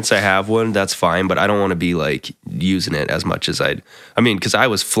off chance I have one, that's fine, but I don't want to be like using it as much as because I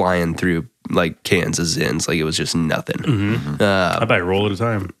was flying through like cans of Zins, like it was just nothing. Mm-hmm. I buy a roll at a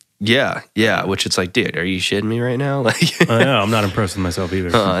time. Yeah. Which it's like, dude, are you shitting me right now? Like, I'm not impressed with myself either.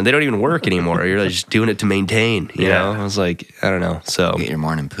 And they don't even work anymore. You're like just doing it to maintain, you know? I was like, I don't know. So get your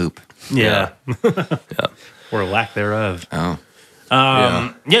morning poop. Yeah. Or lack thereof. Oh.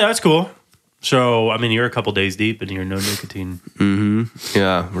 Yeah, that's cool. So, I mean, you're a couple days deep and you're no nicotine. Mm-hmm.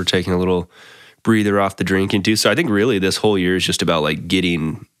 Yeah, we're taking a little breather off the drinking too. So I think really this whole year is just about like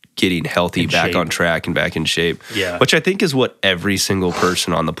getting getting healthy, back on track and back in shape. Yeah. Which I think is what every single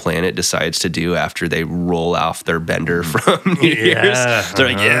person on the planet decides to do after they roll off their bender from New Year's.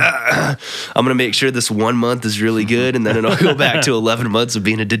 They're like, I'm going to make sure this 1 month is really good, and then I'll go back to 11 months of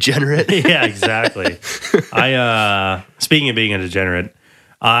being a degenerate. Yeah, exactly. Speaking of being a degenerate,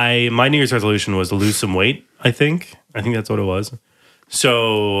 my New Year's resolution was to lose some weight, I think that's what it was.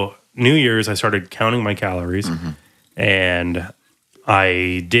 So New Year's, I started counting my calories, and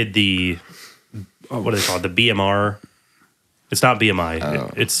I did the, what do they call it? The BMR. It's not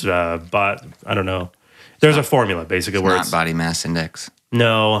BMI. It's, but I don't know. There's a formula basically where Not body mass index.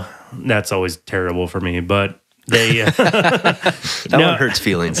 No, that's always terrible for me, but they, that one hurts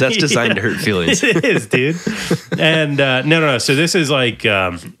feelings. That's designed to hurt feelings. It is, dude. And no. So this is like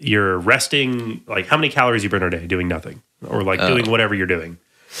you're resting, like how many calories you burn a day doing nothing or like doing whatever you're doing.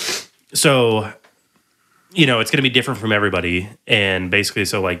 So, it's going to be different from everybody. And basically,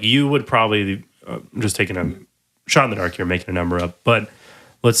 so like you would probably, just taking a shot in the dark here, making a number up, but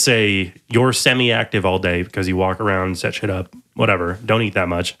let's say you're semi-active all day because you walk around, set shit up, whatever, don't eat that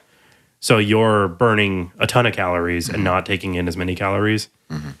much. So you're burning a ton of calories and not taking in as many calories.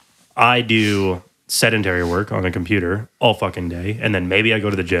 I do sedentary work on a computer all fucking day, and then maybe I go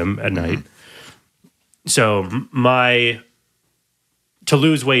to the gym at night. So to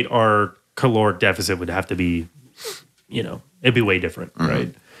lose weight, our caloric deficit would have to be, it'd be way different,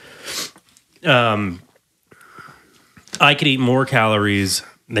 right? I could eat more calories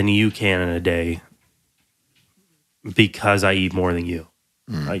than you can in a day because I eat more than you.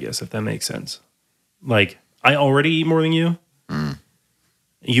 I guess, if that makes sense. Like, I already eat more than you.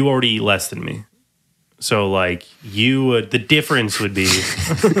 You already eat less than me. So, like, the difference would be...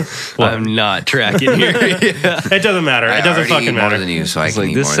 I'm not tracking here. It doesn't matter. It doesn't fucking matter. More than you, so I can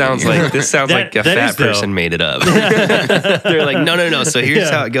eat this more sounds than you. like this sounds like a fat person made it up. They're like, no. So here's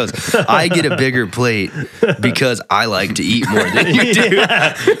how it goes. I get a bigger plate because I like to eat more than you do.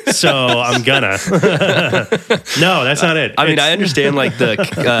 So I'm gonna. No, that's not it. I mean, I understand like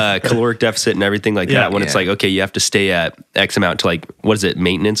the caloric deficit and everything like that. When it's like, okay, you have to stay at X amount to like, what is it,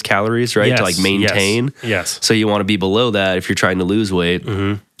 maintenance calories, right? Yes, to like maintain. Yes. So you want to be below that if you're trying to lose weight,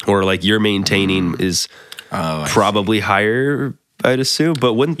 or like you're maintaining is probably higher, I'd assume.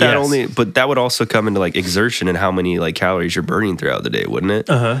 But wouldn't that but that would also come into like exertion and how many like calories you're burning throughout the day, wouldn't it?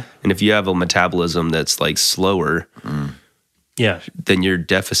 And if you have a metabolism that's like slower, then your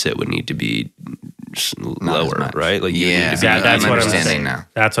deficit would need to be lower, right? Like that's what I'm understanding now.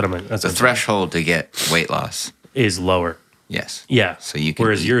 That's what I'm. The threshold to get weight loss is lower. Yes. Yeah. So you can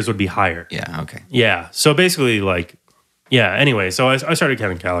whereas yours would be higher. Yeah. Okay. Yeah. So basically, like, anyway, so I started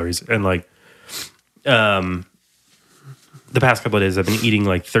counting calories, and like, the past couple of days I've been eating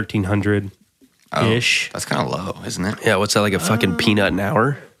like 1,300 ish. That's kind of low, isn't it? Yeah. What's that, like a fucking peanut an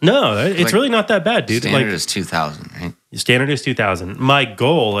hour? No, it's like, really not that bad, dude. Standard is 2,000, right? Standard is 2,000. My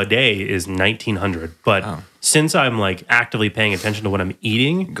goal a day is 1,900, but since I'm like actively paying attention to what I'm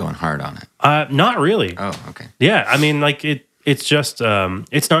eating, going hard on it. Not really. Oh, okay. Yeah, I mean, like it's just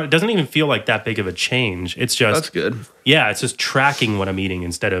it's not. It doesn't even feel like that big of a change. It's just that's good. Yeah, it's just tracking what I'm eating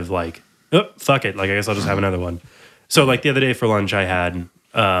instead of like, oh, fuck it. Like I guess I'll just have another one. So like the other day for lunch, I had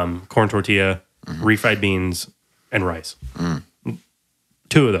corn tortilla, refried beans, and rice.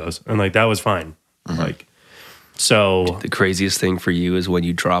 2 of those, and like that was fine. Like, so the craziest thing for you is when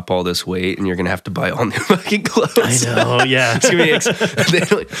you drop all this weight and you're gonna have to buy all new fucking clothes. I know, yeah.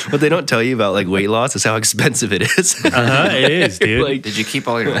 What they don't tell you about like weight loss is how expensive it is. It is, dude. Like, did you keep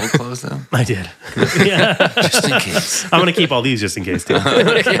all your old clothes though? I did. Yeah, just in case. I'm gonna keep all these just in case too. Well,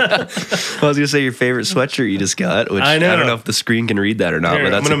 I was gonna say your favorite sweatshirt you just got, which I don't know if the screen can read that or not. Here,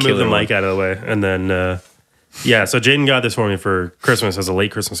 but that's I'm gonna move the one. mic out of the way, and then so Jaden got this for me for Christmas as a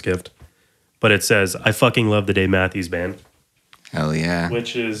late Christmas gift. But it says, "I fucking love the Dave Matthews Band." Hell yeah.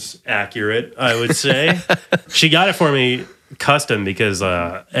 Which is accurate, I would say. She got it for me custom because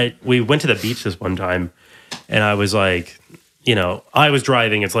we went to the beach this one time, and I was like, I was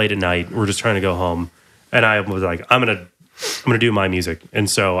driving. It's late at night. We're just trying to go home, and I was like, I'm gonna do my music. And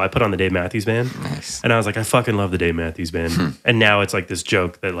so I put on the Dave Matthews Band, Nice. and I was like, I fucking love the Dave Matthews Band. And now it's like this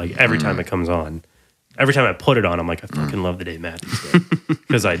joke that like every time it comes on. Every time I put it on, I'm like, I fucking love the Dave Matthews Band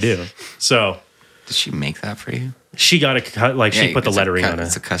because I do. So, did she make that for you? She got a cut, like she put the lettering on it.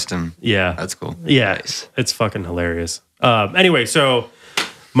 It's a custom. Yeah, that's cool. Yeah, Nice. It's fucking hilarious. Anyway, so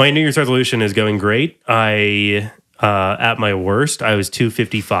my New Year's resolution is going great. I at my worst, I was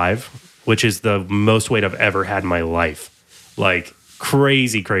 255, which is the most weight I've ever had in my life. Like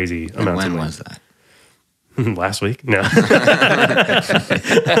crazy And amounts when of weight. was that? Last week? No.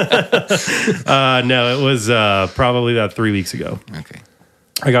 No, it was probably about 3 weeks ago. Okay.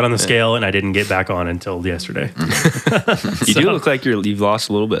 I got on the scale and I didn't get back on until yesterday. You do look like you've lost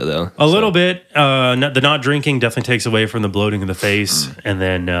a little bit though. A little bit. The not drinking definitely takes away from the bloating of the face, and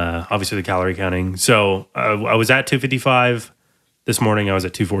then obviously the calorie counting. So I was at 255 this morning. I was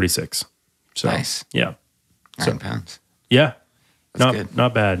at 246. So Nice. yeah, 9 pounds. yeah, That's good.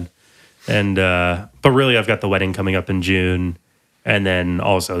 not bad. And but really, I've got the wedding coming up in June, and then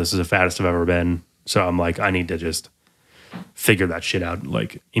also this is the fattest I've ever been. So I'm like, I need to just figure that shit out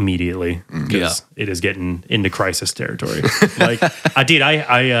like immediately because it is getting into crisis territory. Like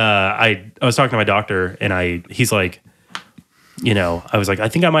I was talking to my doctor and he's like, I was like, I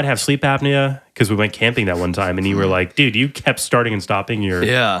think I might have sleep apnea because we went camping that one time and you were like, dude, you kept starting and stopping your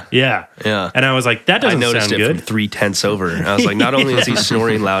yeah. And I was like, that doesn't sound good. I noticed it from 3/10 over. I was like, not only is he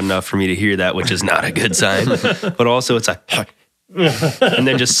snoring loud enough for me to hear that, which is not a good sign, but also it's like and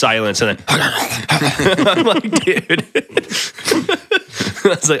then just silence, and then I'm like, dude. I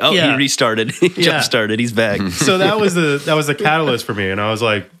was like, oh, he restarted. He jump started. He's back. So that was the catalyst for me, and I was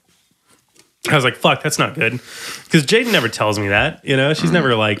like, fuck, that's not good. Because Jaden never tells me that. She's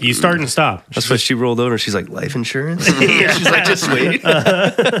never like, you start and stop. That's why she rolled over. She's like, life insurance? She's like, just wait.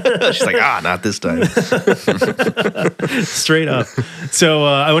 She's like, not this time. Straight up. So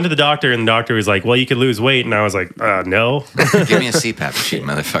I went to the doctor, and the doctor was like, well, you could lose weight. And I was like, no. Give me a CPAP machine,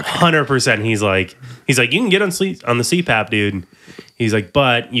 motherfucker. 100%. He's like, you can get on the CPAP, dude. He's like,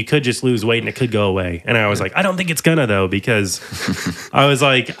 but you could just lose weight and it could go away. And I was like, I don't think it's gonna though, because I was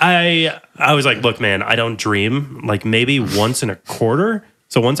like, look, man, I don't dream. Like maybe once in a quarter.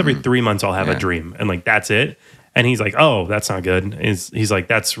 So once every 3 months I'll have a dream. And like that's it. And he's like, oh, that's not good. He's like,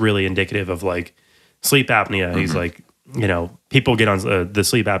 that's really indicative of like sleep apnea. He's like, people get on the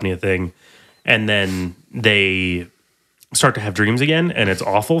sleep apnea thing and then they start to have dreams again, and it's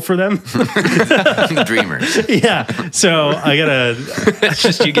awful for them. Dreamers. Yeah. So I gotta. It's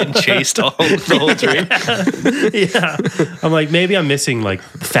just you getting chased the whole dream. Yeah. I'm like, maybe I'm missing like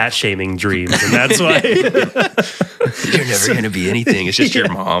fat shaming dreams, and that's why. You're never gonna be anything. It's just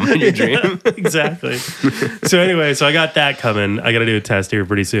your mom in your dream. Exactly. So anyway, I got that coming. I gotta do a test here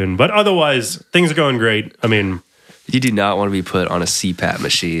pretty soon, but otherwise things are going great. I mean. You do not want to be put on a CPAP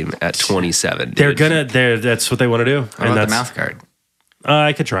machine at 27. Dude. That's what they want to do. What about the mouth guard?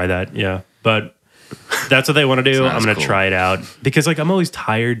 I could try that, yeah. But that's what they want to do. I'm going to try it out. Because like I'm always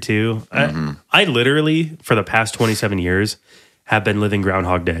tired too. I literally, for the past 27 years, have been living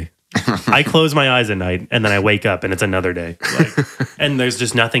Groundhog Day. I close my eyes at night and then I wake up and it's another day. And there's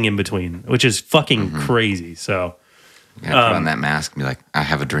just nothing in between, which is fucking crazy. So you gotta put on that mask and be like, I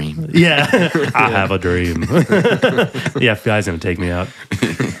have a dream. Yeah, I have a dream. The FBI's gonna take me out.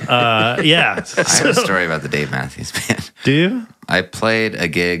 Yeah. I have a story about the Dave Matthews Band. Do you? I played a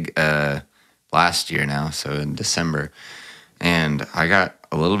gig last year now, so in December, and I got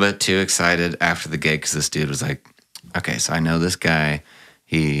a little bit too excited after the gig because this dude was like, okay, so I know this guy.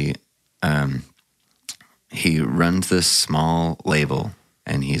 He runs this small label,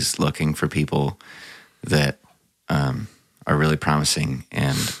 and he's looking for people that are really promising,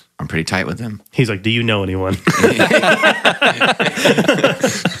 and I'm pretty tight with them. He's like, do you know anyone?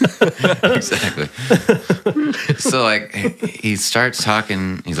 Exactly. So like he starts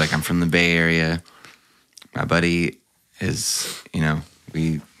talking, he's like, I'm from the Bay Area. My buddy is,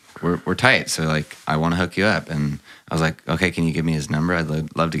 we're tight, so like I want to hook you up. And I was like, okay, can you give me his number?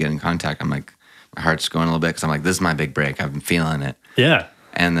 I'd love to get in contact. I'm like, my heart's going a little bit because I'm like, this is my big break. I've been feeling it. Yeah.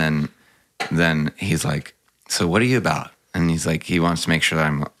 And then he's like, so what are you about? And he's like, he wants to make sure that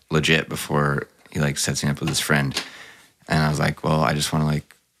I'm legit before he like sets me up with his friend. And I was like, well, I just want to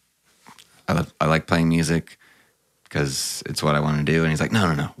like, I like playing music because it's what I want to do. And he's like,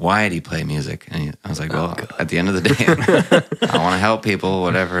 no. Why do you play music? And I was like, well, at the end of the day, I want to help people,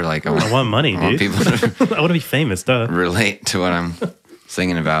 whatever. Like, I want money, I dude. want people to I want to be famous, duh. relate to what I'm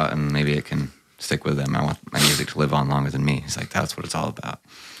singing about, and maybe it can stick with them. I want my music to live on longer than me. He's like, that's what it's all about.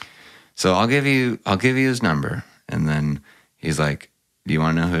 So I'll give you his number. And then he's like, do you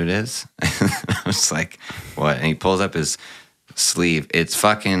want to know who it is? I was like, what? And he pulls up his sleeve. It's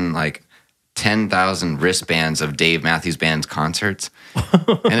fucking like 10,000 wristbands of Dave Matthews Band's concerts.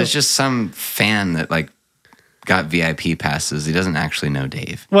 And it's just some fan that like got VIP passes. He doesn't actually know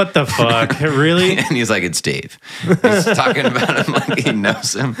Dave. What the fuck? Really? And he's like, it's Dave. He's talking about him like he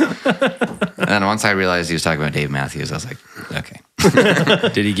knows him. And then once I realized he was talking about Dave Matthews, I was like, okay.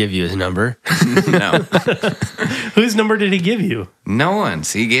 Did he give you his number? No. Whose number did he give you? No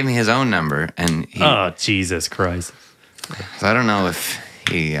one's. He gave me his own number. And Oh, Jesus Christ. So I don't know if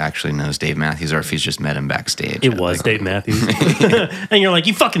he actually knows Dave Matthews or if he's just met him backstage. It was Dave Matthews. And you're like,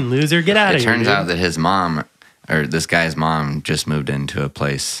 you fucking loser, get out of It here. turns dude. out that his mom or this guy's mom just moved into a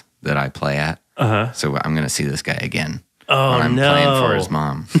place that I play at. So I'm going to see this guy again. Oh, when I'm playing for his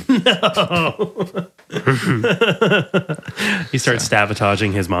mom. He starts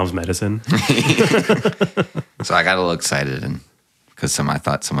sabotaging his mom's medicine. So I got a little excited, and because I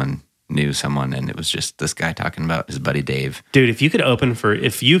thought someone knew someone, and it was just this guy talking about his buddy Dave. Dude, if you could open for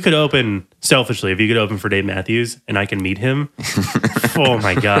Dave Matthews and I can meet him, oh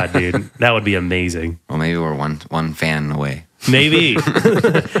my God, dude, that would be amazing. Well, maybe we're one fan away. Maybe.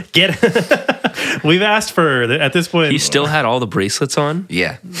 We've asked for, at this point. He still had all the bracelets on?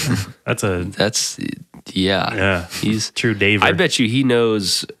 Yeah. Yeah. He's true Dave. I bet you he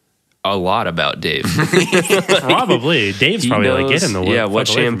knows a lot about Dave. Probably. Dave's probably knows, like, get in the way. Yeah, what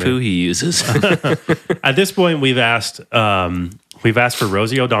shampoo he uses. At this point, we've asked for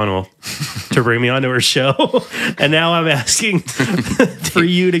Rosie O'Donnell to bring me onto her show, and now I'm asking for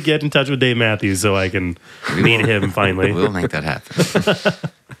you to get in touch with Dave Matthews so I can meet him finally. We'll make that happen.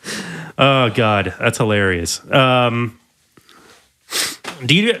 Oh God, that's hilarious. Do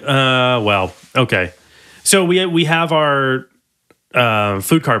you? Well, okay. So we have our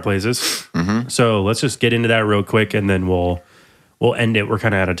food cart places. Mm-hmm. So let's just get into that real quick, and then we'll end it. We're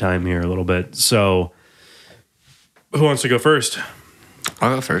kind of out of time here a little bit. So who wants to go first?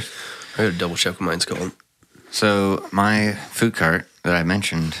 I'll go first. I gotta double check what mine's called. So my food cart that I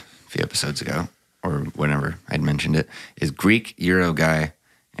mentioned a few episodes ago, or whenever I'd mentioned it, is Greek Euro Guy,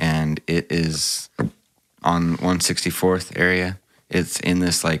 and it is on 164th area. It's in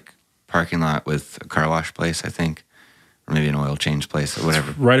this like parking lot with a car wash place, I think, or maybe an oil change place or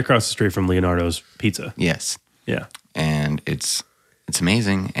whatever. Right across the street from Leonardo's Pizza. Yes. Yeah. And it's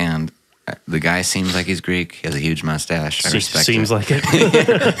amazing, and the guy seems like he's Greek. He has a huge mustache. I respect Seems it. like it.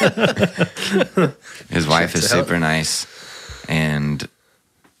 His wife is super nice, and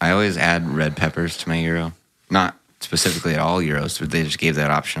I always add red peppers to my gyro. Not specifically at all gyros, but they just gave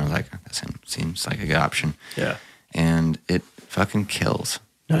that option. I was like, that seems like a good option. Yeah. And it fucking kills.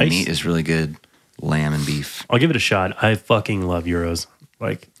 Nice. The meat is really good. Lamb and beef. I'll give it a shot. I fucking love gyros.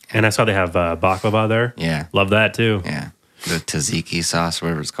 And I saw they have baklava there. Yeah. Love that too. Yeah. The tzatziki sauce,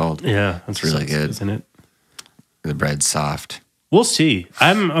 whatever it's called. Yeah, it's really good, isn't it? The bread's soft. We'll see.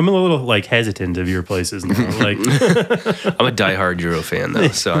 I'm a little hesitant of your places now. I'm a diehard Euro fan though,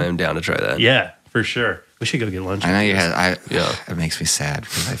 so I am down to try that. Yeah, for sure. We should go get lunch. I know you had. It makes me sad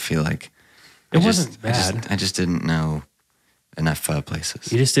because I feel like it wasn't bad. I just didn't know enough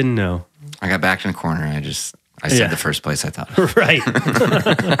places. You just didn't know. I got backed in the corner. I said the first place I thought of. Right.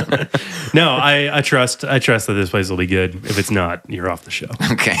 No, I trust that this place will be good. If it's not, you're off the show.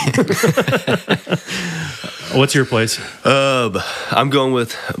 Okay. What's your place? I'm going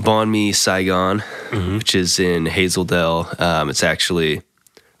with Banh Mi Saigon, which is in Hazeldale. It's actually,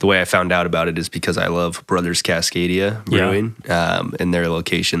 the way I found out about it is because I love Brothers Cascadia Brewing, and their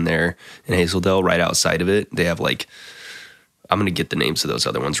location there in Hazeldale, right outside of it. They have I'm going to get the names of those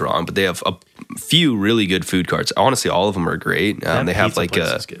other ones wrong, but they have a few really good food carts. Honestly, all of them are great. They have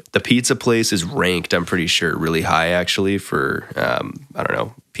the pizza place is ranked, I'm pretty sure, really high actually for, I don't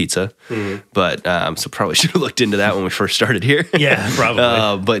know, pizza. Mm-hmm. But so probably should have looked into that when we first started here. Yeah,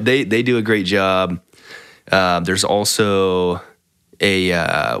 probably. But they do a great job. There's also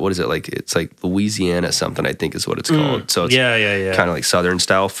what is it like? It's like Louisiana something, I think is what it's called. So it's kind of like Southern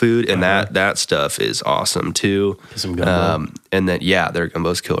style food, and that stuff is awesome too. Some gumbo. And then their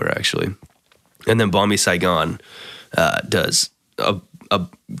gumbo's killer actually. And then Banh Mi Saigon does a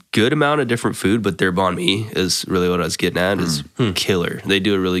good amount of different food, but their banh mi is really what I was getting at. Is killer. They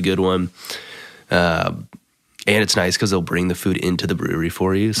do a really good one. And it's nice because they'll bring the food into the brewery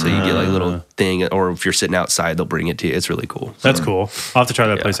for you. So you get a little thing, or if you're sitting outside, they'll bring it to you. It's really cool. That's cool. I'll have to try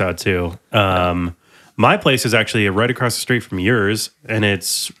that place out too. My place is actually right across the street from yours, and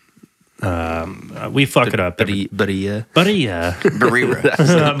it's we fuck it up. Barilla.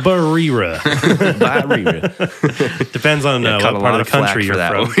 Depends on what part of the country you're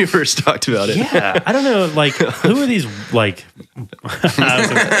from. When we first talked about it. Yeah, I don't know. Who are these?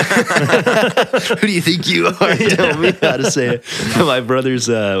 Who do you think you are? Tell me how to say it. My brother's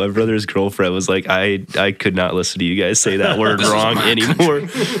girlfriend was like, I could not listen to you guys say that word wrong anymore,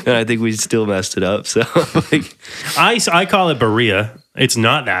 and I think we still messed it up. So I call it Barilla. It's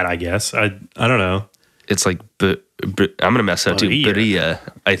not that, I guess. I don't know. It's like, I'm gonna mess up too. Barilla,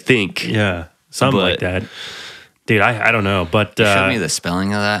 I think. Yeah, something like that. Dude, I don't know, but you showed me the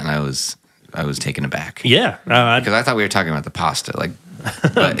spelling of that, and I was taken aback. Yeah, because I thought we were talking about the pasta,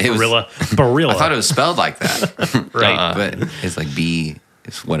 but it was Barilla. I thought it was spelled like that, right? But it's like B.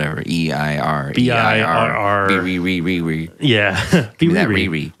 It's whatever. EIR. BIRR. Re. Yeah. Give me that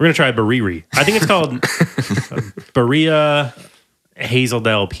Riri. We're going to try Bariri. I think it's called Berea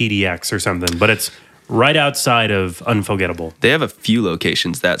Hazeldale PDX or something, but it's right outside of Unforgettable. They have a few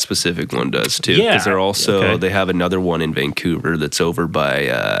locations. That specific one does too. Yeah. Because they're also, Okay. they have another one in Vancouver that's over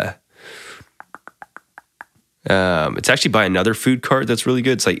by, it's actually by another food cart that's really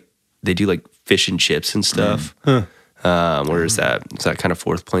good. It's like, they do like fish and chips and stuff. Where is that? Is that kind of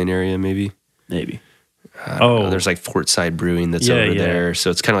Fourth Plain area maybe? Maybe. There's like Fort Side Brewing that's Yeah, over yeah. there. So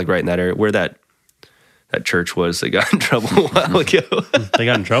it's kind of like right in that area where that church was that got in trouble a while ago. They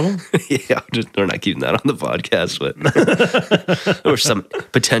got in trouble? Yeah, we're not keeping that on the podcast, but there was some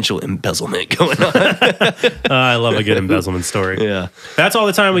potential embezzlement going on. I love a good embezzlement story. Yeah. That's all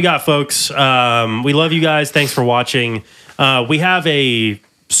the time we got, folks. We love you guys. Thanks for watching. We have a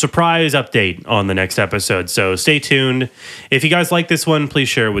surprise update on the next episode, so stay tuned. If you guys like this one, please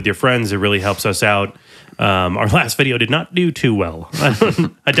share it with your friends. It really helps us out. Our last video did not do too well.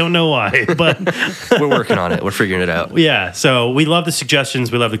 I don't know why, but We're working on it. We're figuring it out. yeah. So we love the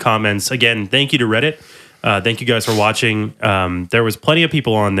suggestions. We love the comments. Again, thank you to Reddit. Thank you guys for watching. There was plenty of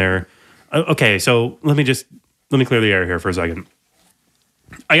people on there. Okay, so let me clear the air here for a second.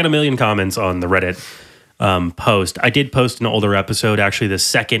 I got a million comments on the Reddit post. I did post an older episode, actually the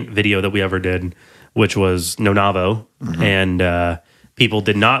second video that we ever did, which was No Navo, and people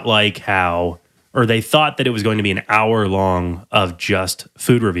did not like how, or they thought that it was going to be an hour long of just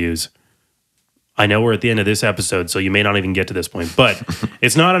food reviews. I know we're at the end of this episode, so you may not even get to this point, but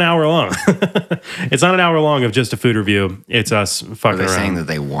it's not an hour long. It's not an hour long of just a food review. It's us Are fucking they around. saying that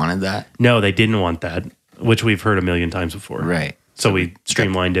they wanted that? No, they didn't want that, which we've heard a million times before. Right. So we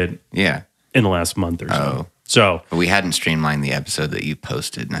streamlined it Yeah. in the last month or so. Oh. So, But we hadn't streamlined the episode that you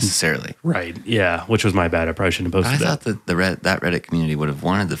posted necessarily. right, yeah, which was my bad. I probably shouldn't have I posted thought that. that that Reddit community would have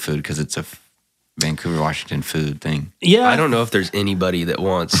wanted the food because it's a Vancouver, Washington food thing. Yeah, I don't know if there's anybody that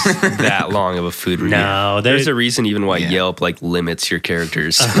wants that long of a food review. No, there's a reason even why Yeah. Yelp like limits your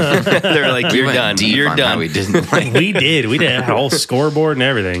characters. They're like, you're went done. deep You're on how done. we didn't like. We did a whole scoreboard and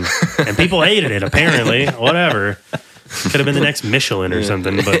everything, and people hated it. Apparently, whatever. Could have been the next Michelin or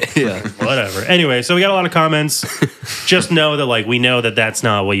something, but Yeah. whatever. Anyway, so we got a lot of comments. Just know that we know that that's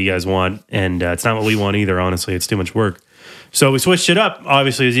not what you guys want, and it's not what we want either. Honestly, it's too much work. So we switched it up,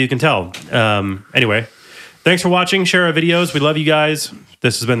 obviously, as you can tell. Anyway, thanks for watching. Share our videos. We love you guys.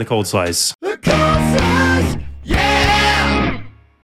 This has been The Cold Slice.